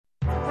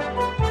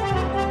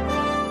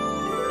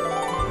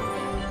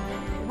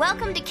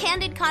Welcome to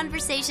Candid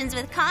Conversations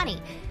with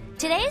Connie.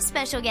 Today's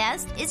special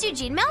guest is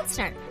Eugene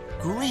Meltzner.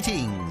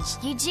 Greetings.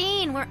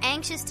 Eugene, we're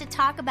anxious to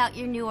talk about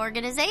your new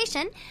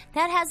organization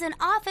that has an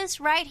office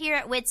right here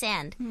at Wits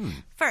End.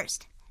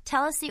 First,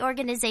 tell us the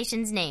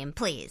organization's name,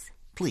 please.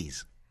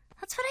 Please.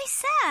 That's what I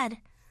said.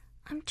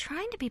 I'm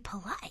trying to be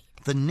polite.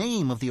 The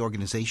name of the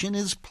organization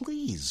is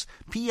PLEASE,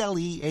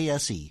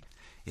 P-L-E-A-S-E.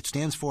 It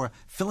stands for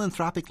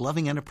Philanthropic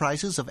Loving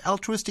Enterprises of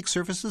Altruistic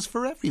Services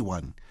for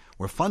Everyone.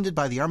 We're funded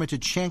by the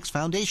Armitage Shanks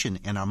Foundation,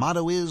 and our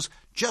motto is,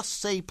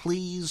 just say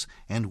please,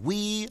 and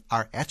we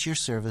are at your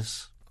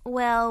service.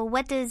 Well,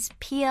 what does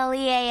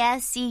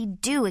P-L-E-A-S-E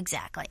do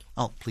exactly?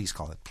 Oh, please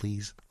call it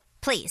please.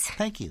 Please.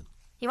 Thank you.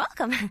 You're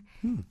welcome.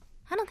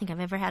 I don't think I've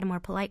ever had a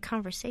more polite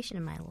conversation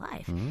in my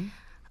life.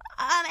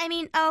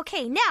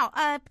 Okay,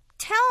 now,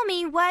 tell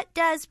me, what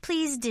does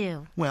please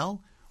do?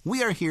 Well,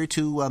 we are here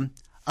to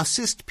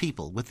assist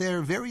people with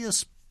their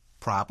various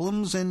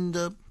problems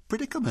and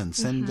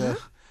predicaments and,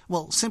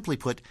 simply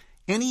put,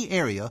 any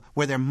area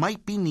where there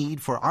might be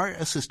need for our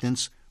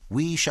assistance,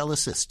 we shall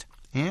assist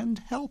and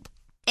help.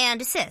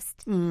 And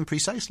assist.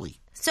 Precisely.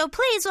 So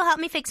please will help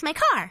me fix my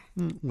car.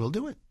 We'll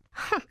do it.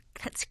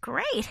 That's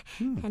great.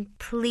 And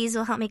please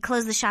will help me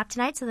close the shop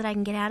tonight so that I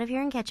can get out of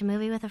here and catch a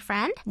movie with a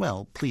friend.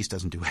 Well, please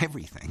doesn't do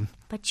everything.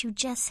 But you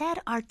just said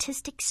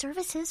artistic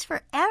services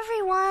for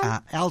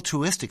everyone.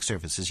 Altruistic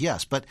services,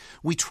 yes, but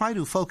we try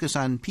to focus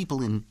on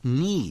people in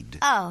need.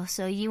 Oh,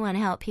 so you want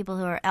to help people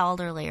who are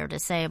elderly or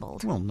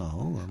disabled. Well,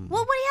 no.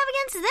 Well, what do you have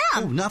against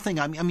them? Oh, nothing.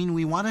 I mean,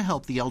 we want to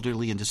help the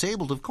elderly and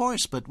disabled, of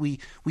course, but we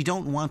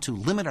don't want to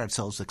limit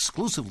ourselves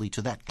exclusively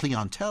to that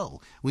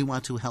clientele. We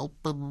want to help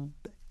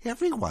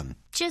everyone.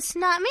 Just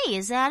not me,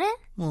 is that it?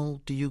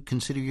 Well, do you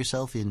consider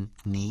yourself in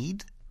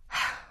need?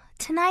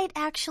 Tonight,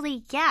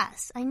 actually,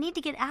 yes. I need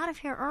to get out of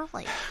here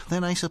early.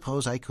 Then I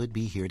suppose I could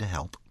be here to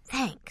help.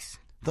 Thanks.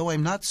 Though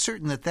I'm not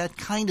certain that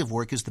kind of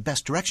work is the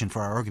best direction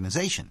for our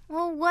organization.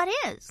 Well, what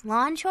is?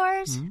 Lawn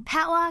chores?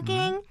 Pat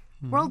walking?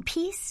 World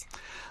peace?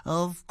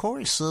 Of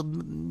course,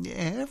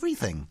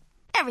 everything.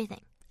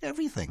 Everything.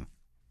 Everything.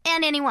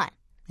 And anyone.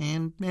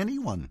 And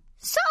anyone.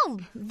 So,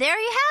 there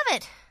you have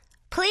it.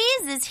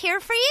 Please is here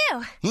for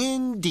you.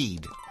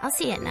 Indeed. I'll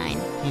see you at 9.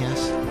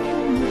 Yes.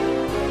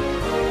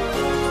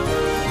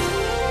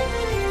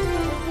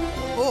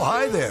 Oh,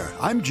 hi there.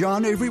 I'm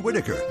John Avery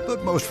Whitaker,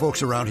 but most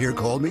folks around here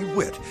call me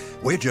Whit.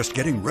 We're just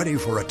getting ready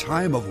for a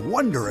time of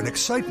wonder and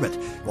excitement.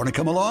 Want to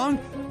come along?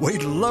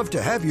 We'd love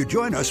to have you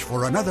join us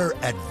for another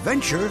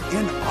adventure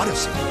in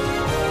Odyssey.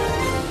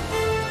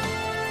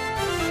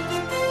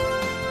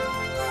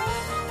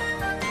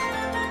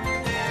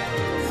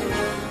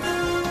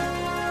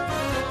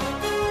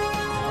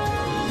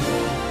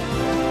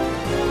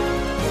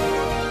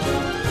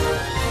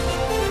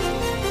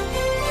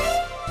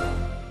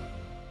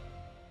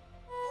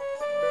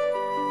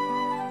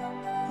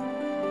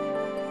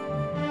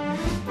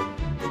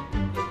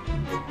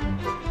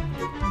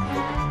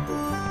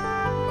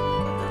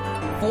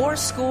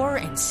 Fourscore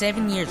and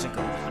 7 years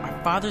ago,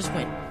 our fathers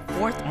went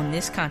forth on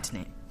this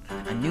continent,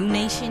 a new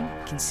nation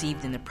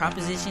conceived in the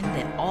proposition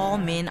that all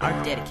men are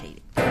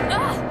dedicated.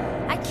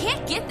 I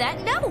can't get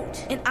that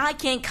note. And I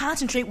can't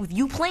concentrate with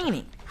you playing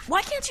it.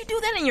 Why can't you do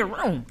that in your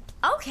room?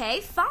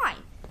 Okay, fine.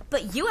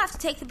 But you have to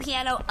take the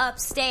piano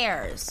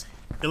upstairs.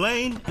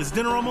 Elaine, is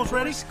dinner almost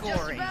ready?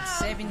 Scoring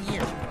 7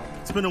 years ago.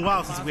 It's been a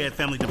while since we had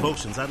family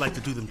devotions. I'd like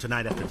to do them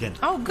tonight after dinner.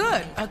 Oh,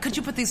 good. Could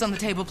you put these on the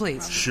table,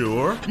 please?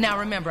 Sure. Now,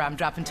 remember, I'm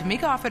dropping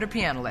Tamika off at her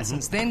piano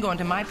lessons, then going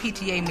to my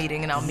PTA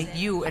meeting, and I'll meet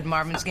you at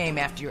Marvin's game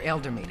after your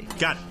elder meeting.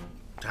 Got it.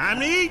 Time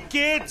to eat,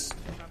 kids.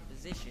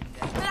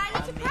 But I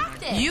need to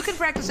practice. You can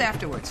practice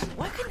afterwards.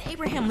 Why couldn't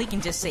Abraham Lincoln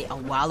just say a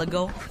while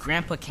ago,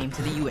 Grandpa came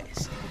to the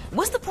U.S.?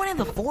 What's the point of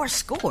the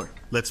fourscore?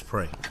 Let's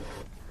pray.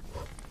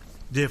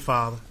 Dear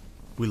Father,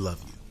 we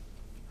love you.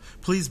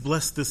 Please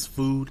bless this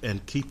food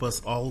and keep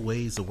us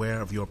always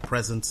aware of your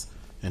presence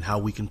and how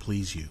we can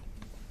please you.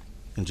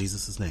 In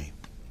Jesus' name.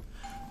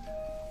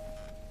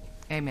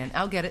 Amen.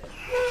 I'll get it.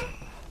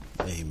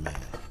 Amen.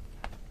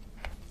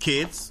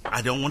 Kids,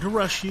 I don't want to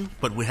rush you,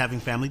 but we're having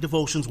family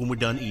devotions when we're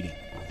done eating.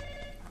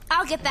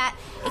 I'll get that.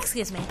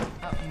 Excuse me.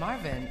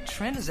 Marvin,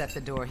 Trent is at the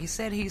door. He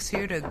said he's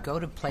here to go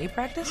to play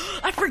practice.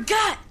 I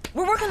forgot!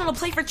 We're working on a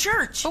play for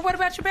church. But what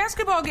about your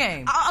basketball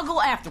game? I'll go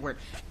afterward.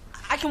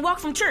 I can walk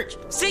from church.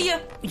 See ya.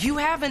 You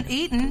haven't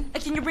eaten.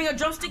 Can you bring a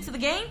drumstick to the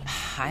game?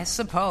 I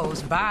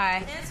suppose.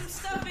 Bye. And some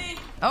stuffing.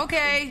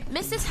 Okay.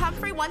 Mrs.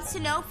 Humphrey wants to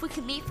know if we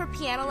could meet for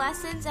piano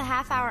lessons a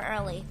half hour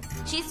early.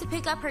 She needs to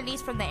pick up her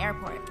niece from the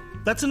airport.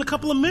 That's in a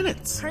couple of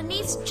minutes. Her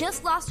niece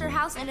just lost her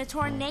house in a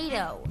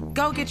tornado.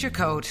 Go get your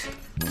coat.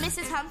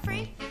 Mrs.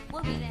 Humphrey,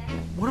 we'll be there.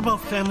 What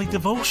about family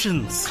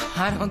devotions?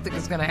 I don't think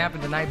it's going to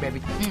happen tonight,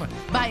 baby.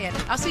 Bye, Ed.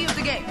 I'll see you at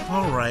the game.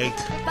 All right.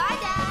 Bye,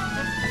 Dad.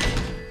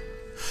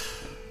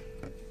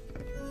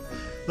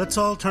 Let's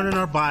all turn in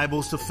our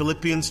Bibles to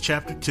Philippians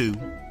chapter 2.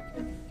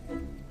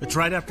 It's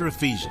right after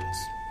Ephesians.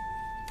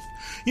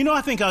 You know,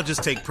 I think I'll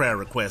just take prayer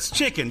requests.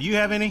 Chicken, you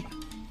have any?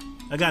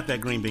 I got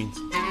that, green beans.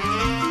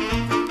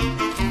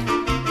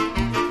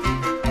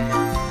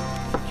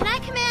 Can I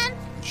come in?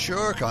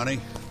 Sure, Connie.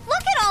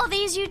 Look at all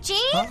these, Eugene.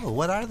 Oh,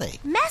 what are they?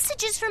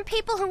 Messages from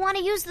people who want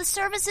to use the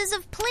services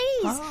of Please.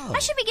 Oh. I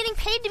should be getting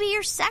paid to be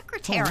your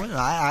secretary. Oh,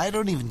 I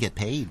don't even get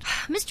paid.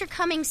 Mr.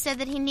 Cummings said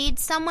that he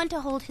needs someone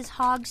to hold his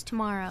hogs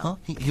tomorrow. Huh?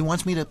 He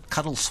wants me to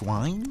cuddle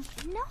swine?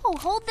 No,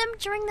 hold them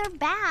during their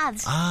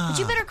baths. But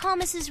you better call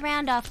Mrs.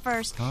 Randolph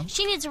first. Huh?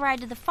 She needs a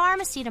ride to the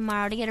pharmacy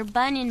tomorrow to get her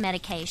bunion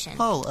medication.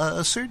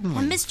 Oh, certainly.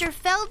 And Mr.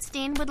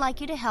 Feldstein would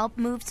like you to help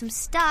move some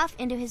stuff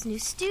into his new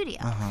studio.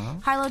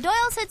 Harlow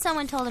Doyle said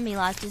someone told him he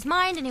lost his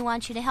mind and he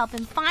wants you to help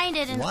him find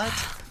it. And What?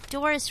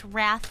 Doris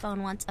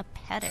Rathbone wants a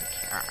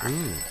pedicure.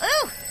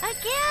 Ooh,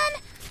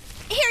 again?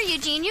 Here,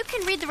 Eugene, you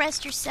can read the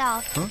rest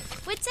yourself. Huh?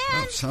 What's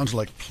Well, in? it sounds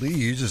like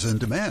Please is in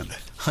demand.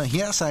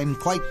 Yes, I'm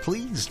quite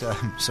pleased, so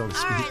to All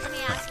speak. right, let me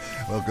ask you.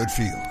 Well, good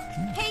for you.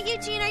 Hey,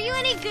 Eugene, are you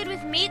any good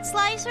with meat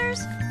slicers?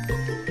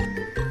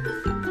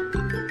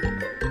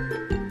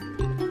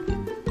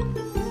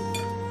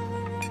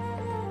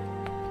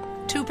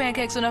 Two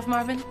pancakes enough,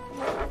 Marvin?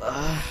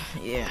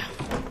 Yeah.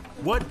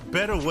 What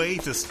better way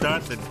to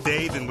start the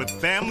day than with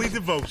family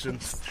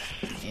devotions?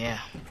 Yeah.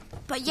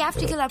 But you have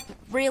to get up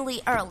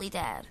really early,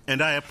 Dad.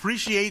 And I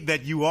appreciate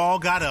that you all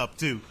got up,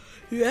 too.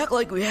 You act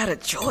like we had a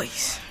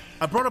choice.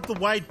 I brought up the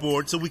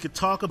whiteboard so we could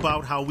talk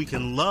about how we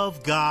can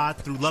love God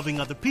through loving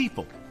other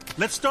people.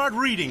 Let's start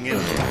reading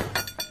it.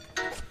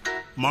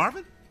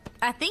 Marvin?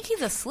 I think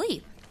he's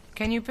asleep.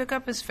 Can you pick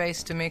up his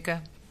face,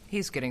 Tamika?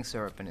 He's getting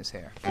syrup in his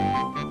hair.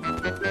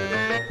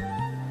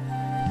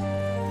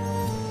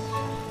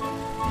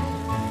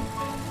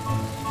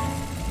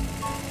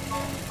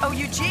 Oh,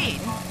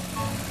 Eugene!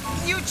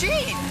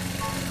 Eugene!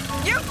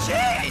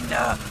 Eugene!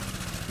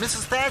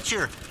 Mrs.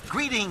 Thatcher,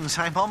 greetings.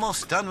 I'm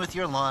almost done with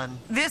your lawn.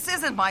 This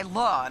isn't my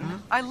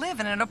lawn. I live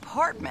in an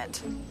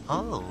apartment.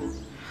 Oh.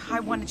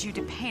 I wanted you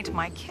to paint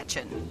my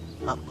kitchen.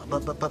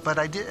 But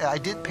I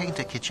did paint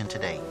a kitchen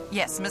today.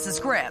 Yes, Mrs.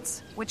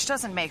 Grant's, which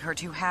doesn't make her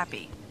too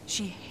happy.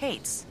 She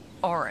hates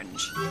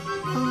orange.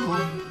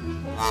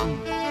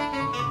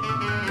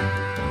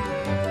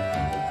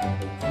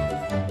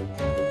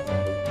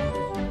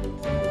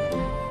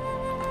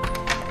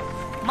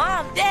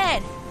 Mom,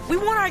 Dad, we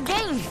won our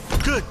game.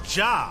 Good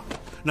job.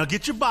 Now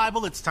get your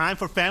Bible. It's time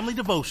for family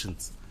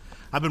devotions.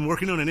 I've been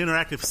working on an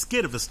interactive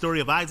skit of the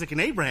story of Isaac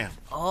and Abraham.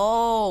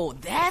 Oh,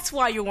 that's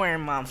why you're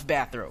wearing Mom's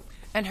bathrobe.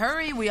 And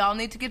hurry, we all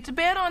need to get to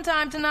bed on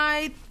time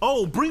tonight.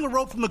 Oh, bring a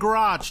rope from the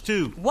garage,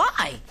 too.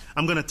 Why?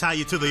 I'm going to tie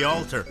you to the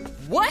altar.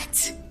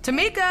 What?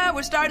 Tamika,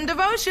 we're starting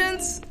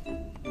devotions.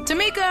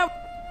 Tamika,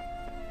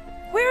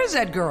 where is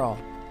that girl?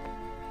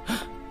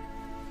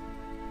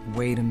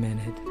 Wait a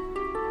minute.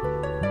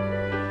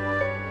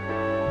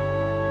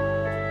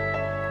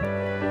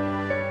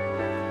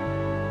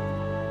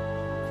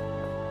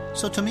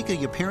 So, Tamika,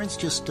 your parents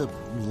just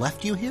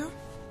left you here?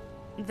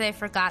 They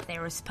forgot they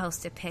were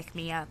supposed to pick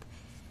me up.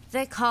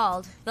 They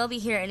called. They'll be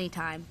here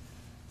anytime.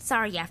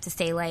 Sorry you have to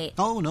stay late.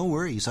 Oh, no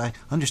worries. I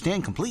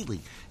understand completely.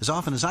 As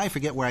often as I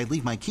forget where I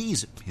leave my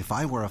keys, if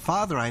I were a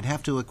father, I'd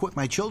have to equip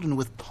my children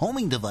with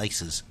homing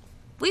devices.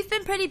 We've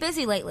been pretty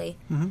busy lately.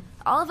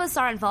 All of us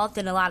are involved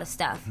in a lot of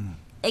stuff.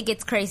 It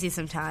gets crazy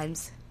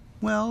sometimes.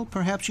 Well,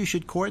 perhaps you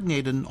should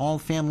coordinate an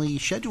all-family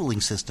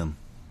scheduling system.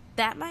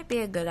 That might be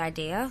a good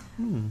idea.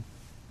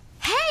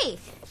 Hey,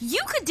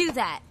 you could do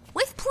that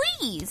with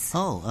Please.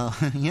 Oh,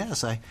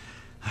 yes, I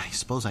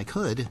suppose I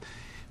could.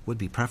 Would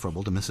be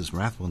preferable to Mrs.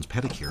 Rathbone's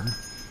pedicure.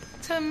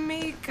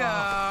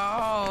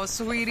 Tamika, oh,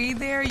 sweetie,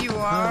 there you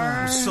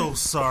are. I'm so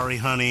sorry,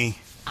 honey.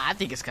 I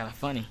think it's kind of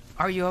funny.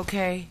 Are you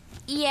okay?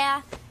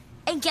 Yeah.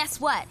 And guess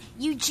what?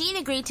 Eugene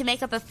agreed to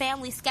make up a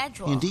family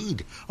schedule.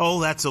 Indeed.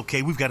 Oh, that's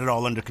okay. We've got it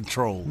all under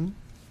control.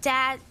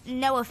 Dad,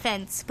 no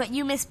offense, but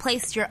you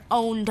misplaced your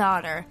own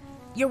daughter.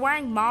 You're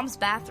wearing Mom's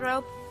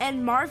bathrobe,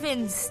 and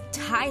Marvin's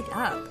tied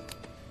up.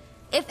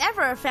 If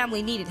ever a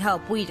family needed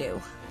help, we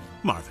do.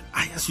 Marvin,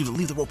 I asked you to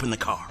leave the rope in the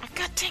car. I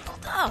got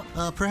tangled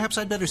up. Perhaps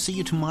I'd better see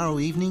you tomorrow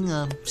evening,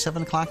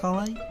 7 o'clock, all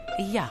right?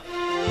 Yeah.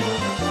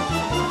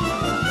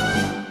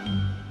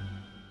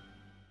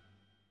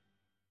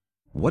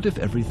 What if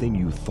everything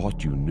you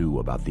thought you knew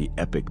about the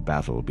epic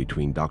battle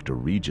between Dr.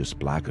 Regis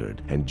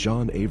Blackard and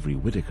John Avery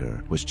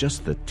Whittaker was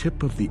just the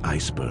tip of the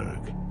iceberg?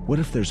 What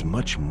if there's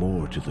much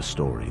more to the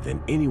story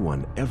than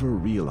anyone ever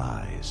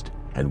realized?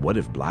 And what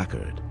if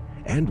Blackard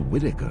and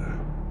Whittaker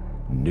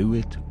knew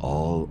it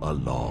all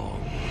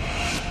along?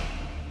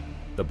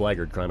 The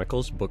Blackard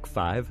Chronicles, Book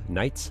 5,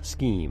 Knight's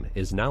Scheme,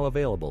 is now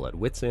available at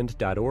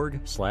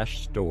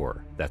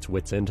witsend.org/store. That's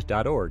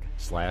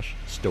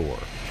witsend.org/store.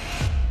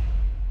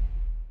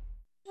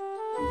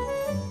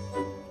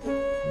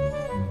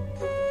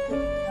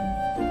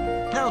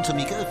 Now,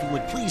 Tamika, if you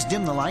would please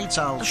dim the lights,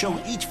 I'll show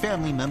each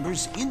family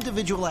member's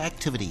individual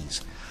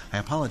activities. I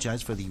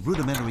apologize for the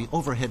rudimentary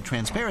overhead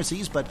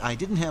transparencies, but I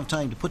didn't have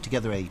time to put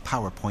together a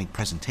PowerPoint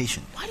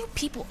presentation. Why do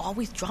people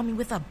always draw me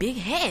with a big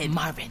head?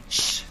 Marvin,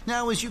 shh.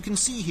 Now, as you can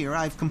see here,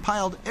 I've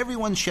compiled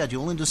everyone's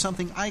schedule into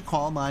something I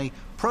call my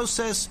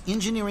Process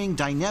Engineering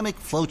Dynamic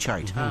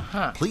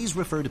Flowchart. Please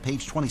refer to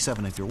page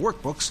 27 of your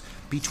workbooks.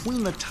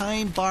 Between the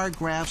time bar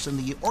graphs and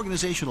the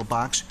organizational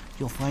box,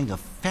 you'll find a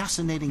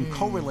fascinating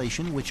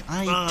correlation which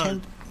I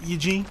tend...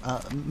 Eugene?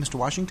 Mr.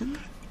 Washington?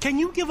 Can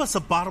you give us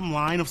a bottom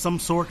line of some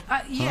sort?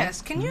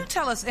 Yes. Can you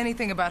tell us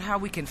anything about how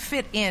we can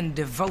fit in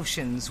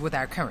devotions with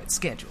our current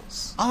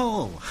schedules?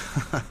 Oh,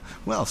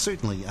 well,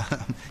 certainly.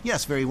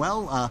 Yes, very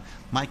well.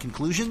 My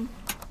conclusion?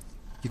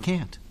 You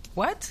can't.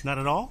 What? Not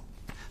at all?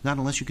 Not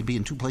unless you can be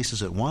in two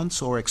places at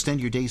once, or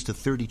extend your days to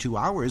 32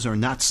 hours, or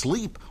not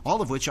sleep,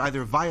 all of which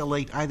either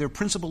violate either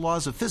principal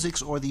laws of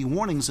physics or the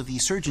warnings of the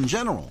Surgeon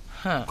General.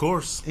 Of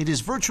course. It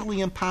is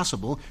virtually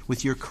impossible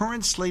with your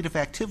current slate of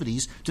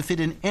activities to fit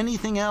in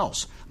anything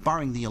else,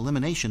 barring the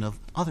elimination of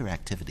other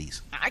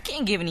activities. I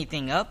can't give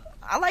anything up.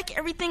 I like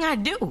everything I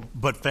do.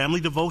 But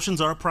family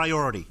devotions are a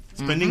priority.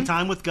 Spending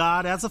time with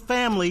God as a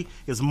family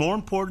is more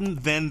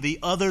important than the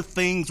other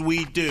things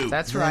we do.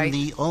 That's right.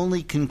 Then the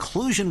only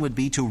conclusion would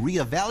be to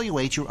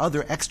reevaluate your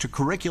other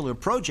extracurricular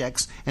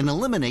projects and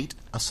eliminate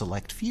a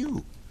select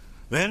few.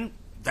 Then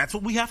that's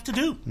what we have to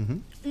do.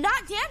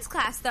 Not dance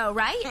class, though,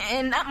 right?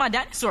 And not my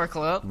dinosaur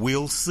club.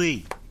 We'll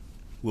see.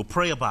 We'll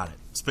pray about it.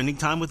 Spending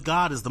time with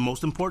God is the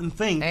most important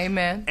thing.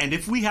 Amen. And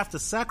if we have to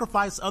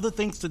sacrifice other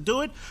things to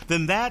do it,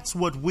 then that's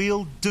what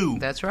we'll do.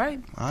 That's right.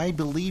 I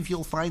believe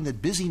you'll find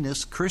that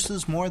busyness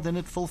curses more than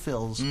it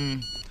fulfills.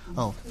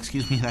 Oh,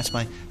 excuse me, that's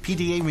my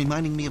PDA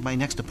reminding me of my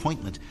next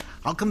appointment.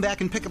 I'll come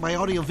back and pick up my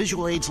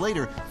audio-visual aids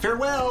later.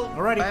 Farewell!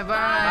 Alrighty. Bye-bye.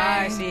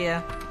 Bye, see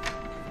ya.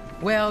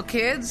 Well,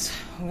 kids,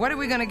 what are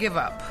we going to give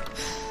up?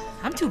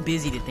 I'm too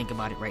busy to think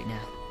about it right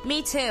now.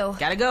 Me too.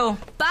 Gotta go.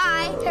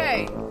 Bye.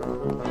 Hey.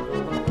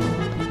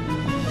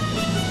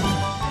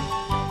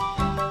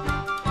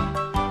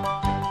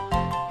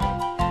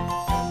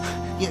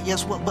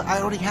 Yes, well, but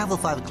I already have a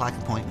 5 o'clock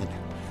appointment.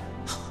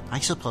 I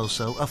suppose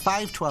so.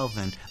 5:12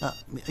 then.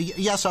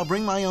 Yes, I'll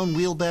bring my own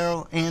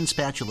wheelbarrow and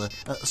spatula.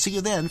 See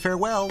you then.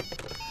 Farewell.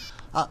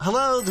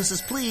 Hello, this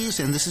is Please,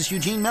 and this is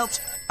Eugene Meltz.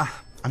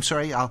 I'm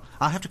sorry, I'll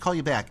have to call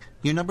you back.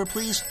 Your number,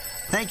 please?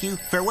 Thank you.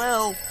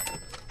 Farewell.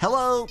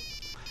 Hello.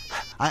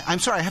 I'm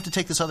sorry, I have to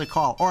take this other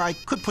call, or I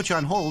could put you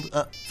on hold.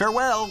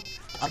 Farewell.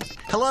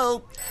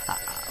 Hello.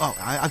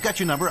 I've got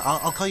your number.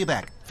 I'll call you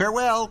back.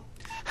 Farewell.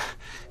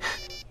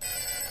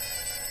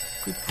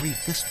 Good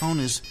grief, this phone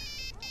is...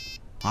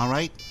 All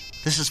right,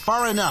 this is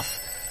far enough.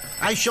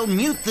 I shall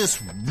mute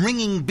this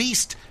ringing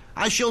beast.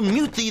 I shall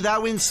mute thee,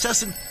 thou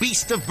incessant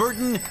beast of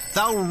burden,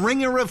 thou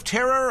ringer of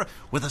terror.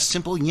 With a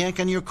simple yank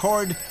on your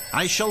cord,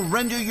 I shall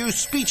render you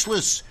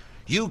speechless.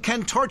 You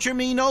can torture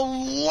me no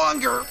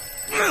longer.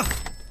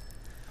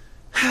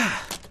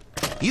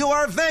 You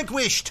are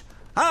vanquished.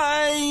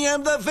 I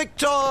am the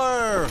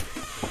victor.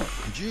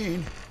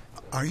 Gene,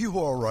 are you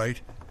all right?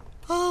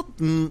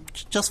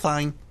 Just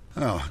fine.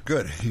 Oh,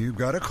 good. You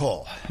got a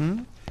call.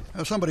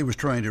 Somebody was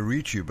trying to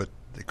reach you, but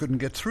they couldn't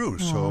get through,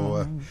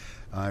 so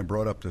I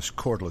brought up this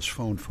cordless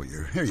phone for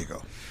you. Here you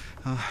go.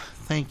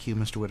 Thank you,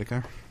 Mr.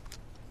 Whitaker.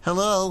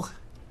 Hello?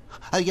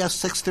 Yes,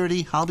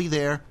 6:30. I'll be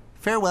there.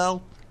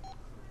 Farewell.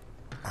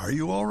 Are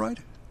you all right?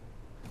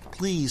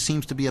 Please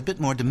seems to be a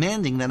bit more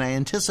demanding than I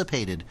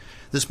anticipated.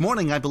 This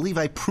morning, I believe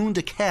I pruned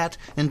a cat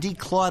and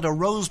declawed a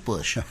rose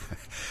bush.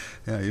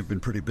 Yeah, you've been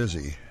pretty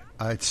busy.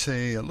 I'd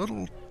say a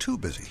little too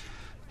busy.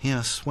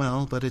 Yes,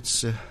 well, but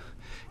it's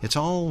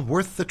all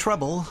worth the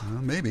trouble.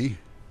 Maybe.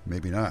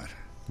 Maybe not.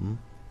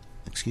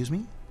 Excuse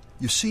me?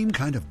 You seem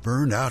kind of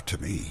burned out to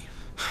me.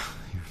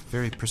 You're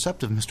very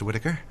perceptive, Mr.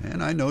 Whitaker.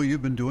 And I know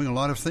you've been doing a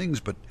lot of things,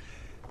 but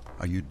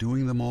are you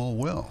doing them all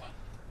well?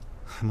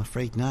 I'm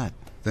afraid not.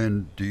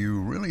 Then do you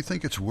really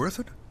think it's worth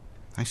it?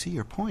 I see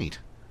your point.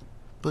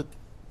 But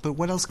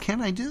what else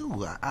can I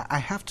do? I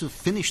have to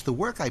finish the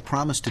work I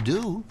promised to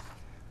do.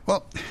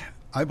 Well,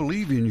 I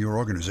believe in your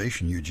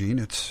organization, Eugene.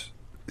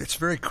 It's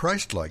very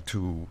Christ-like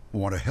to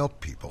want to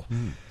help people.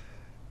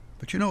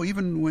 But you know,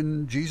 even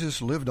when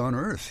Jesus lived on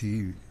earth,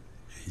 he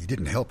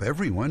didn't help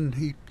everyone.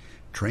 He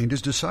trained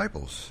his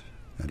disciples,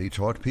 and he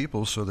taught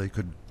people so they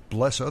could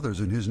bless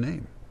others in his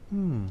name.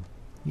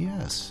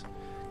 Yes.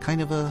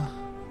 Kind of a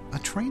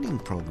training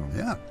program.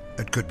 Yeah,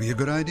 it could be a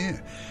good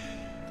idea.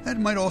 That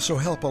might also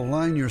help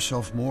align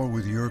yourself more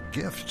with your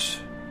gifts.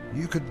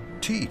 You could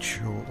teach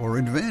or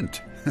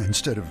invent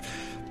instead of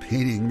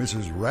painting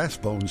Mrs.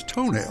 Rathbone's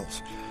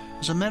toenails.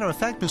 As a matter of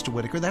fact, Mr.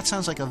 Whitaker, that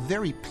sounds like a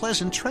very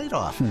pleasant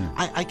trade-off.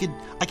 I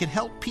could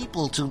help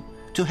people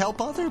to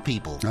help other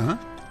people.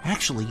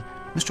 Actually,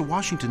 Mr.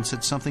 Washington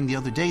said something the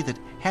other day that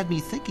had me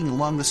thinking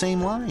along the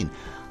same line.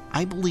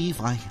 I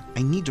believe I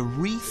need to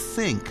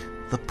rethink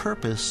the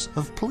purpose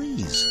of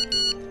Please.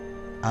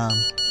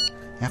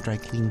 After I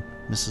clean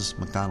Mrs.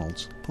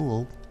 McDonald's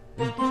pool.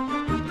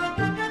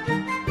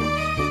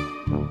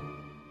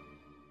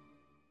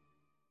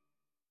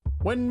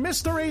 When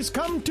mysteries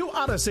come to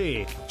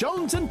Odyssey,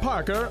 Jones and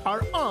Parker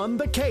are on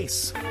the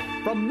case.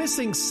 From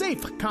missing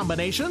safe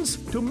combinations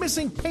to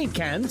missing paint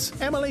cans,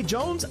 Emily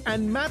Jones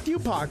and Matthew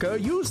Parker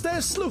use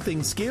their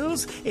sleuthing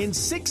skills in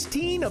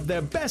 16 of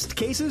their best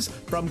cases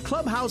from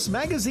Clubhouse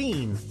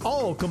magazine,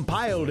 all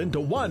compiled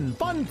into one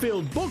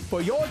fun-filled book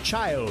for your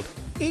child.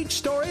 Each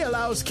story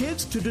allows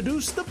kids to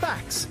deduce the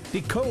facts,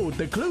 decode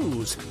the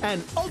clues,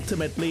 and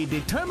ultimately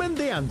determine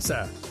the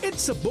answer.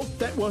 It's a book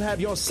that will have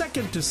your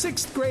 2nd to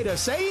 6th grader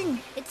saying,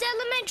 "It's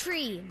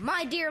elementary,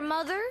 my dear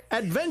mother."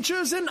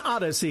 Adventures in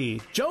Odyssey,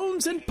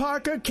 Jones and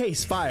Parker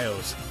Case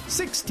Files.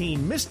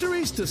 16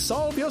 mysteries to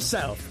solve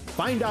yourself.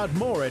 Find out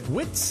more at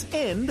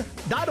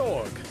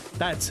witsend.org.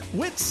 That's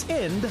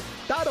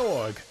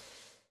witsend.org.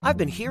 I've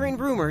been hearing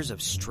rumors of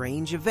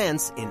strange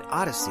events in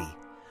Odyssey.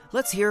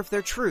 Let's hear if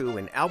they're true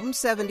in Album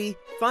 70,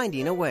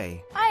 Finding a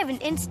Way. I have an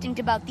instinct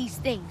about these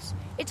things.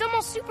 It's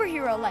almost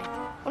superhero-like.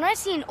 When I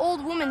see an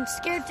old woman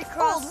scared to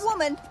cross... Old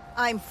woman?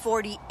 I'm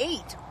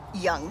 48,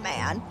 young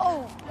man.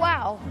 Oh,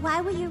 wow.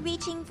 Why were you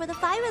reaching for the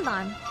fire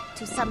alarm?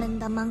 To summon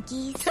the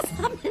monkeys?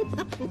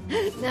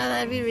 No,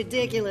 that'd be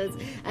ridiculous.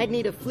 I'd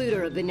need a flute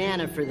or a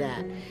banana for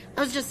that.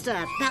 I was just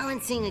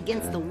balancing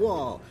against the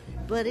wall.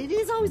 But it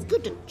is always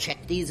good to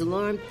check these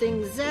alarm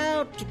things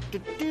out.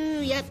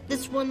 Yep,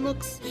 this one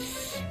looks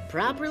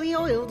properly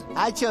oiled.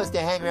 I chose to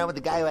hang around with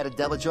the guy who had a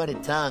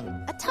double-jointed tongue.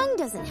 A tongue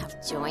doesn't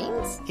have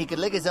joints. He could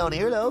lick his own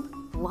earlobe.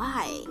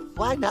 Why?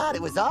 Why not?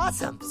 It was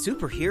awesome.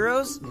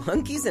 Superheroes?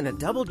 Monkeys, and a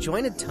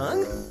double-jointed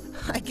tongue?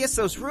 I guess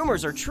those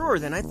rumors are truer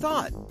than I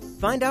thought.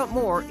 Find out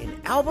more in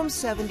Album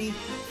 70,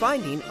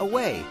 Finding a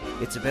Way.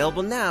 It's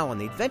available now on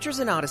the Adventures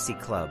in Odyssey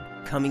Club.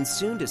 Coming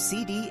soon to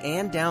CD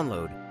and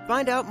download.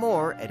 Find out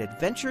more at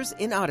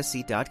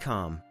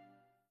adventuresinodyssey.com.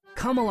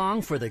 Come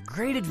along for the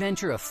great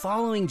adventure of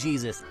following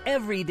Jesus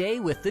every day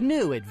with the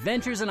new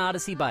Adventures in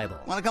Odyssey Bible.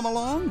 Want to come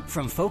along?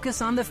 From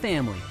Focus on the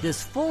Family,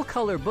 this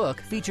full-color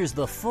book features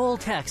the full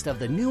text of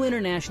the New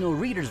International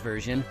Reader's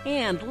Version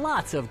and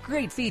lots of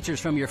great features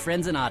from your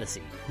friends in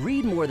Odyssey.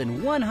 Read more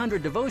than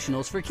 100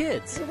 devotionals for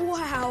kids.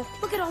 Wow,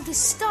 look at all this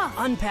stuff.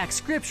 Unpack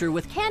Scripture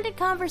with Candid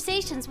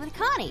Conversations with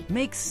Connie.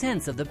 Make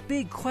sense of the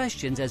big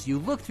questions as you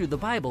look through the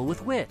Bible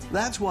with wit.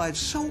 That's why it's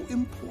so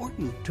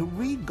important to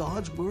read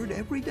God's Word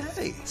every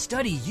day.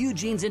 Study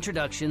Eugene's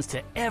introductions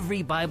to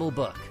every Bible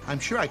book. I'm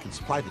sure I can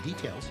supply the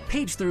details.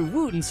 Page through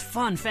Wooten's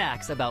fun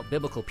facts about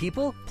biblical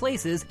people,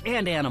 places,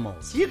 and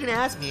animals. You can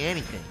ask me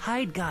anything.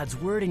 Hide God's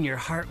Word in your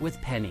heart with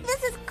Penny.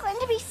 This is going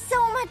to be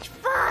so much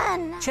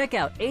fun. Check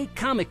out 8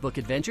 comic book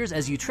adventures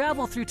as you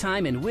travel through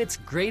time in Wit's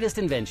greatest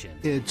invention.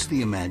 It's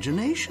the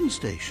Imagination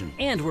Station.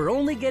 And we're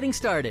only getting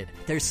started.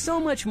 There's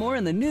so much more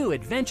in the new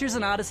Adventures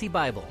in Odyssey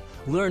Bible.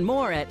 Learn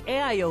more at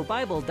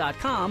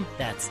AIOBible.com.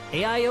 That's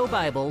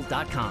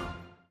AIOBible.com.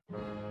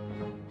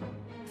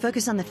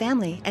 Focus on the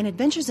Family and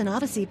Adventures in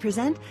Odyssey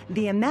present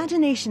the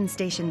Imagination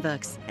Station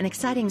books, an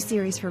exciting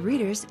series for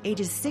readers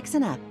ages 6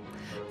 and up.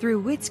 Through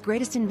Wit's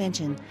greatest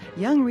invention,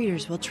 young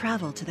readers will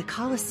travel to the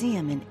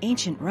Colosseum in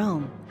ancient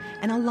Rome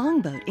and a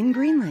longboat in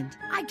Greenland.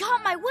 I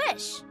got my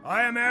wish.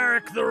 I am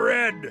Eric the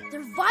Red.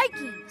 They're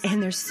Vikings.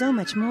 And there's so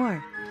much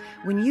more.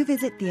 When you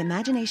visit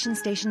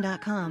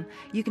theimaginationstation.com,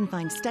 you can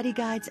find study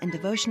guides and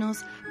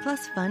devotionals,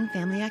 plus fun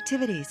family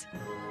activities.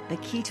 The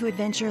key to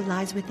adventure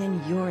lies within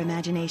your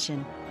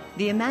imagination.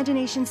 The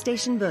Imagination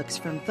Station books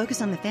from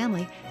Focus on the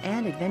Family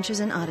and Adventures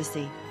in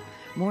Odyssey.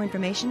 More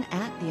information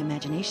at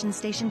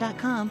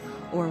theimaginationstation.com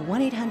or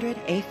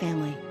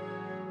 1-800-A-FAMILY.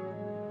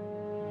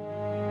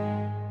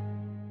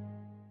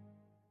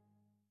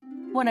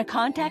 Want to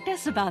contact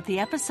us about the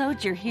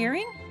episodes you're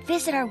hearing?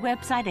 Visit our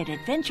website at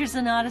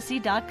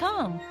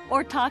adventuresinodyssey.com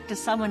or talk to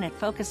someone at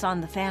Focus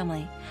on the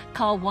Family.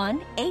 Call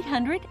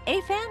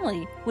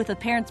 1-800-A-FAMILY, with a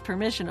parent's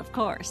permission, of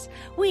course.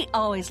 We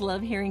always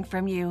love hearing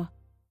from you.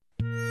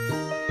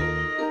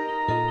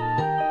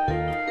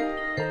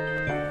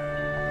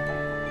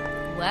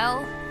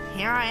 Well,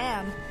 here I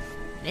am,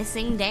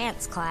 missing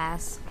dance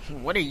class.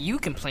 What are you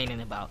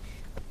complaining about?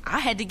 I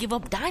had to give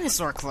up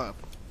Dinosaur Club.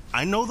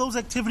 I know those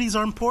activities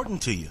are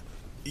important to you.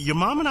 Your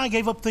mom and I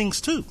gave up things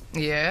too.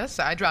 Yes,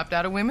 I dropped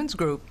out of women's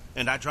group.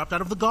 And I dropped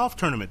out of the golf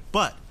tournament,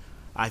 but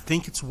I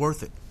think it's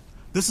worth it.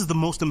 This is the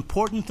most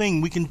important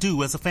thing we can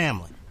do as a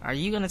family. Are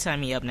you going to tie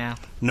me up now?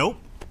 Nope.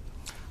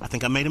 I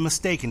think I made a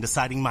mistake in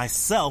deciding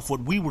myself what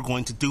we were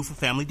going to do for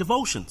family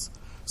devotions.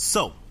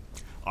 So,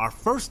 our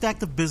first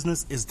act of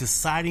business is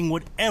deciding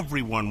what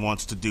everyone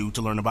wants to do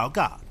to learn about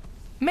God.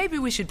 Maybe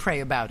we should pray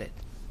about it.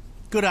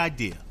 Good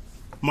idea.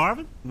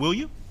 Marvin, will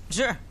you?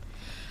 Sure.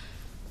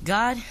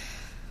 God,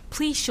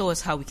 please show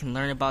us how we can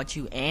learn about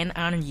you and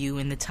honor you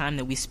in the time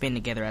that we spend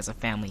together as a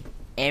family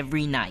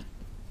every night.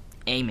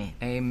 Amen.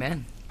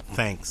 Amen.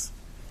 Thanks.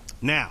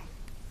 Now,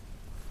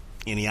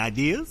 any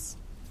ideas?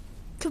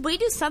 Could we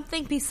do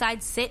something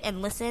besides sit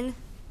and listen?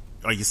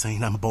 Are you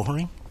saying I'm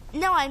boring?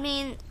 No, I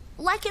mean,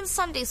 like in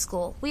Sunday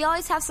school, we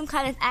always have some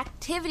kind of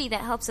activity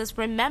that helps us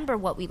remember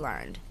what we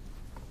learned.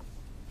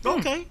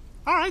 Okay.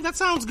 All right, that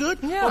sounds good.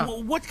 Yeah.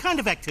 What kind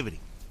of activity?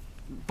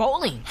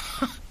 Bowling.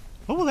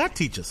 What will that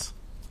teach us?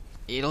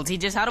 It'll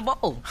teach us how to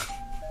bowl.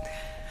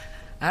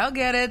 I'll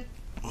get it.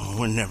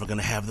 We're never going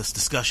to have this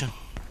discussion.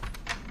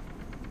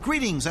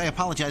 Greetings. I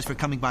apologize for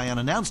coming by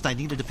unannounced. I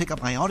needed to pick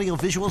up my audio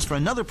visuals for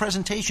another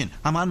presentation.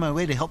 I'm on my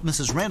way to help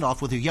Mrs.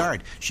 Randolph with her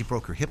yard. She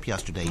broke her hip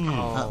yesterday.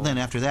 Then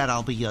after that,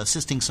 I'll be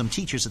assisting some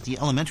teachers at the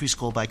elementary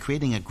school by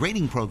creating a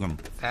grading program.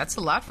 That's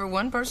a lot for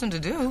one person to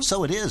do.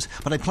 So it is,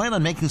 but I plan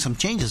on making some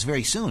changes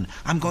very soon.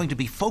 I'm going to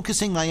be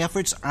focusing my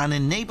efforts on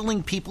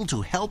enabling people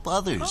to help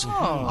others.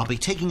 I'll be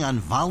taking on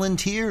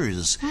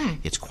volunteers.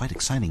 It's quite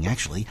exciting,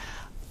 actually.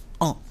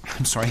 Oh,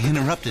 I'm sorry, I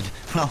interrupted.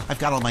 Well, I've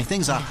got all my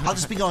things. I'll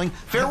just be going.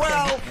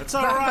 Farewell! Okay. That's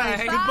all right.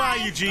 Bye.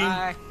 Goodbye, Eugene.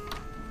 Bye.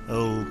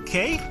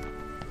 Okay.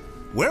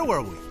 Where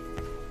were we?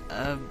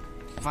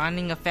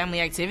 Finding a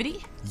family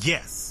activity?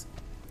 Yes.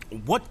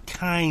 What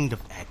kind of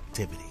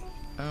activity?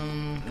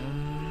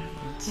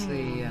 Let's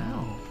see.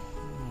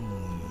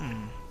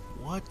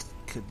 What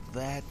could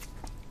that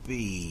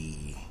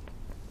be?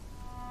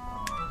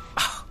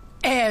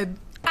 Ed.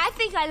 I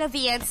think I know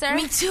the answer.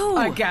 Me too.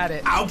 I got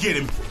it. I'll get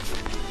him.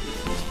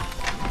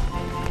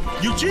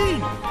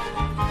 Eugene!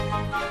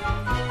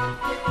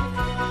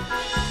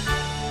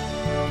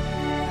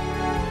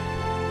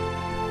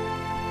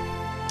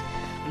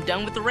 I'm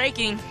done with the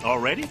raking.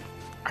 Already?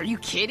 Are you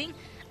kidding?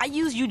 I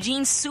used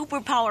Eugene's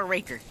superpower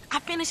raker.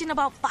 I finished in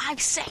about 5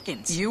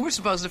 seconds. You were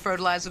supposed to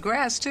fertilize the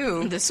grass,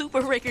 too. The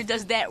super raker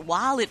does that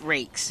while it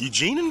rakes.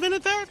 Eugene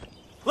invented that?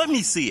 Let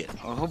me see it.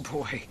 Oh,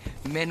 boy.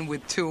 Men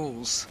with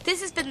tools.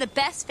 This has been the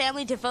best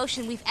family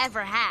devotion we've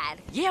ever had.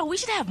 Yeah, we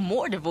should have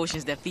more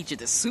devotions that feature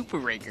the super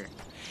raker.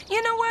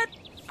 You know what?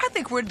 I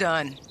think we're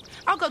done.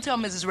 I'll go tell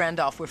Mrs.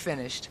 Randolph we're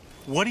finished.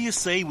 What do you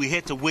say we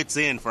head to Wits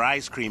End for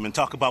ice cream and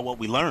talk about what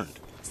we learned?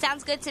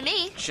 Sounds good to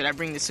me. Should I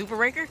bring the super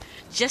raker?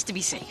 Just to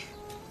be safe.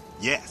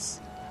 Yes.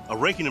 A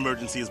raking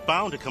emergency is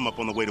bound to come up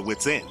on the way to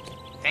Wits End.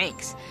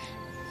 Thanks.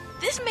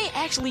 This may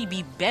actually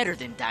be better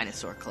than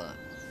Dinosaur Club.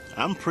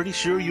 I'm pretty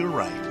sure you're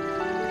right.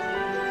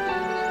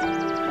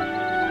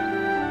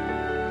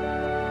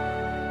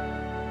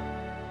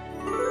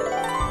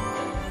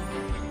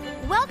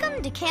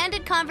 Welcome to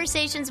Candid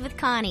Conversations with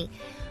Connie.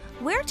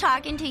 We're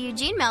talking to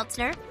Eugene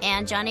Meltzner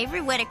and John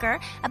Avery Whitaker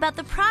about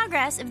the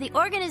progress of the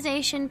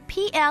organization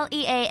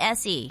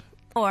PLEASE,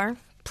 or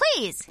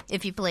Please,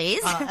 if you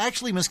please.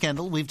 Actually, Miss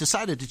Kendall, we've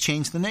decided to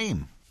change the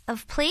name.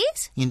 Of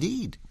Please?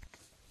 Indeed.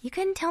 You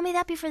couldn't tell me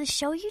that before the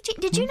show, Eugene?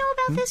 Did you know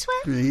about this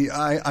one?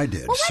 I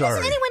did. Well, why Sorry.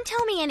 doesn't anyone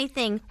tell me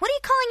anything? What are you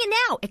calling it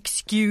now?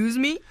 Excuse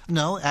me?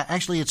 No,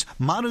 actually, it's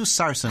Manu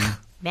Sarsam.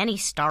 Many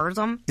stars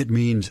 'em. It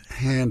means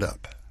hand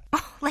up.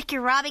 Oh, like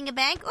you're robbing a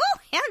bank? Oh,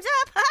 hands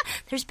up.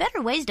 There's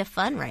better ways to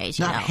fundraise,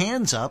 you know. Not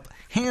hands up,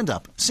 hand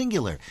up,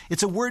 singular.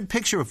 It's a word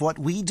picture of what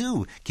we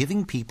do,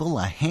 giving people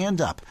a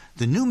hand up.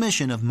 The new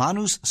mission of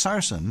Manus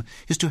Sarsam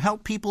is to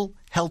help people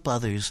help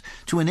others,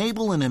 to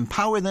enable and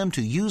empower them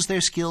to use their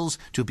skills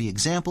to be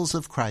examples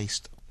of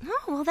Christ. Oh,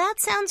 well,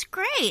 that sounds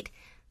great.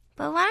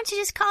 But why don't you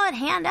just call it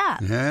hand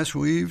up? Yes,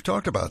 we've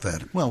talked about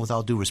that. Well, with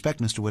all due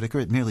respect, Mr. Whitaker,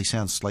 it merely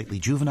sounds slightly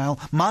juvenile.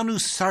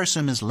 Manus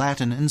Sarsam is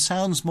Latin and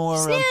sounds more...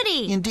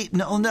 snooty! Indeed,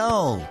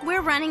 no.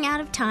 We're running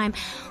out of time.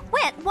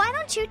 Whit, why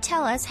don't you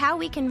tell us how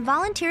we can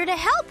volunteer to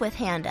help with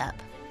Hand Up?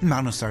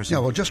 Manus Sarsam. Yeah,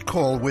 well, just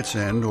call Wits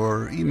End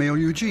or email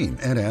Eugene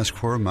and ask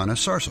for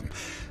Manus Sarsam.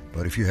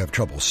 But if you have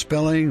trouble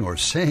spelling or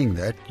saying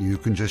that, you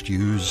can just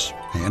use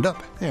hand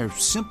up. They're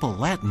simple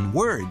Latin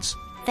words.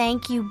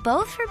 Thank you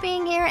both for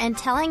being here and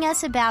telling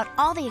us about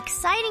all the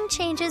exciting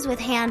changes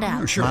with Hand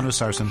Up. Sure. Manus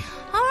Sarsam.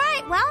 All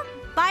right, well,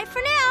 bye for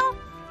now.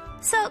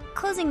 So,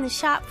 closing the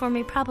shop for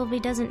me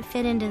probably doesn't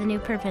fit into the new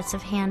purpose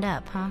of Hand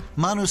Up, huh?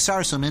 Manus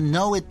Sarsam, and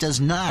no, it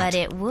does not. But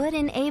it would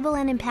enable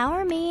and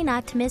empower me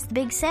not to miss the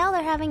big sale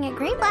they're having at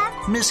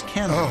Greenblatt. Miss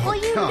Kendall. Well,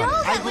 you know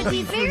that would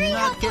be very you're not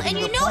helpful, getting and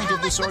you the know point how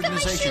of this much. Look at my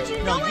organization. shoes.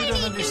 You No, know you I don't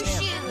need new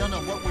understand. shoes. No,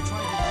 what we're trying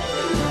to do.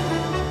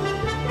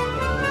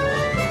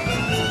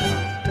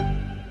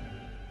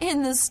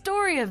 In the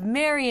story of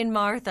Mary and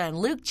Martha in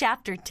Luke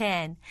chapter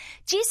 10,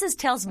 Jesus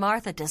tells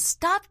Martha to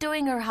stop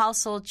doing her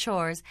household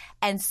chores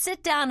and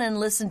sit down and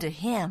listen to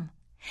him.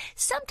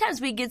 Sometimes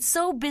we get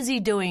so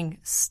busy doing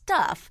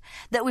stuff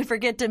that we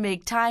forget to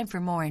make time for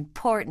more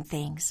important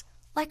things,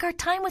 like our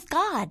time with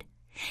God.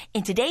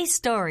 In today's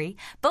story,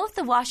 both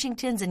the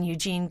Washingtons and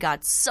Eugene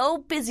got so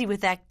busy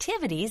with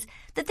activities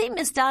that they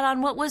missed out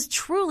on what was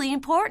truly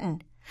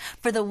important.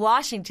 For the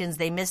Washingtons,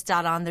 they missed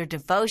out on their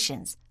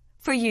devotions.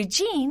 For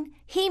Eugene,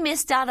 he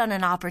missed out on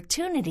an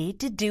opportunity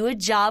to do a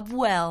job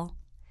well.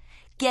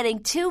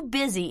 Getting too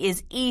busy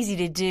is easy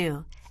to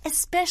do,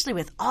 especially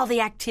with all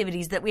the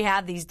activities that we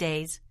have these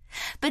days.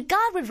 But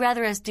God would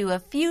rather us do a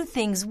few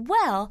things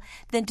well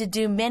than to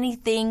do many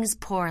things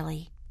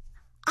poorly.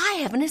 I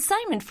have an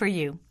assignment for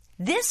you.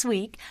 This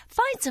week,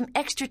 find some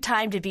extra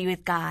time to be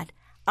with God.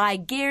 I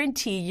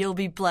guarantee you'll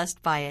be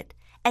blessed by it.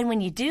 And when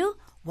you do,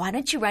 why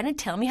don't you write and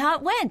tell me how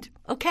it went,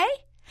 okay?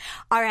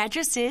 Our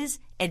address is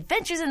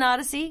Adventures in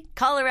Odyssey,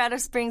 Colorado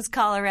Springs,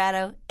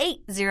 Colorado,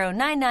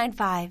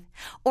 80995.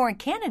 Or in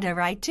Canada,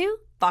 write to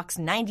Box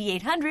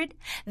 9800,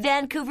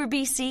 Vancouver,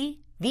 BC,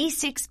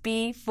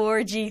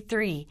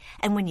 V6B4G3.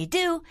 And when you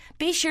do,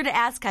 be sure to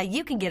ask how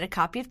you can get a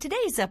copy of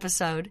today's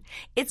episode.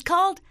 It's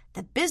called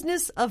The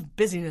Business of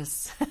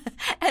Busyness.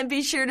 And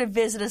be sure to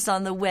visit us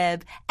on the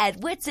web at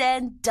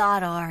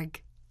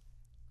witsend.org.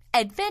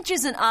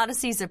 Adventures in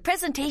Odyssey is a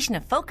presentation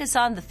of Focus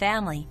on the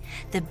Family.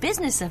 The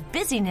Business of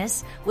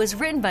Busyness was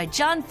written by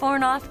John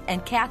Fornoff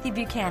and Kathy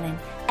Buchanan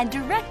and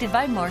directed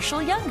by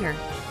Marshall Younger.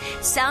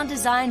 Sound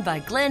design by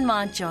Glenn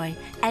Montjoy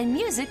and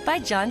music by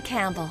John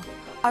Campbell.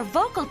 Our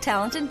vocal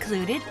talent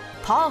included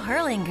Paul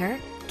Herlinger,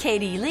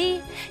 Katie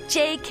Lee,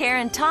 J.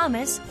 Karen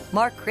Thomas,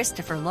 Mark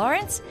Christopher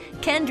Lawrence,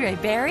 Kendra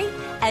Berry,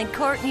 and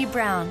Courtney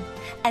Brown,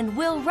 and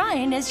Will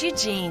Ryan as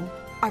Eugene.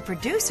 Our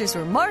producers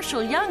were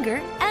Marshall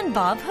Younger and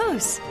Bob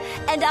Hoos.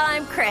 And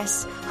I'm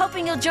Chris,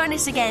 hoping you'll join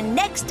us again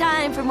next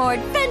time for more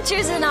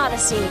Adventures in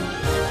Odyssey.